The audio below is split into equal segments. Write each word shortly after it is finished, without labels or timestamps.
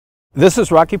This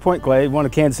is Rocky Point Glade, one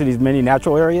of Kansas City's many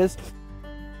natural areas.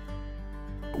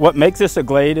 What makes this a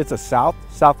glade, it's a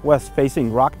southwest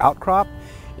facing rock outcrop,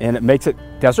 and it makes it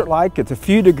desert-like. It's a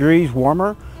few degrees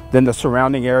warmer than the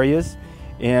surrounding areas,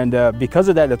 and because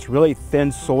of that, it's really thin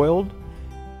soiled.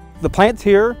 The plants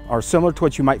here are similar to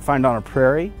what you might find on a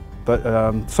prairie,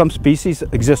 but some species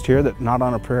exist here that are not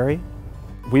on a prairie.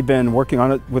 We've been working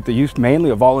on it with the use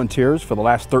mainly of volunteers for the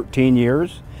last 13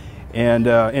 years. And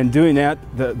in doing that,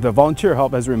 the volunteer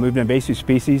help has removed invasive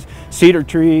species, cedar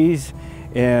trees,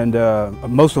 and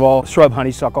most of all, shrub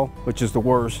honeysuckle, which is the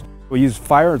worst. We use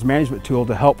fire as a management tool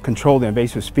to help control the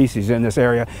invasive species in this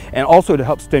area and also to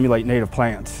help stimulate native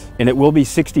plants. And it will be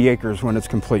 60 acres when it's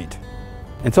complete.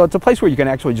 And so it's a place where you can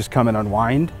actually just come and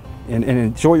unwind and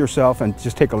enjoy yourself and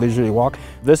just take a leisurely walk.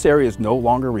 This area is no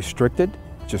longer restricted.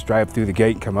 Just drive through the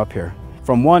gate and come up here.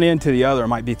 From one end to the other, it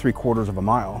might be 3/4 of a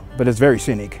mile, but it's very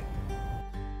scenic.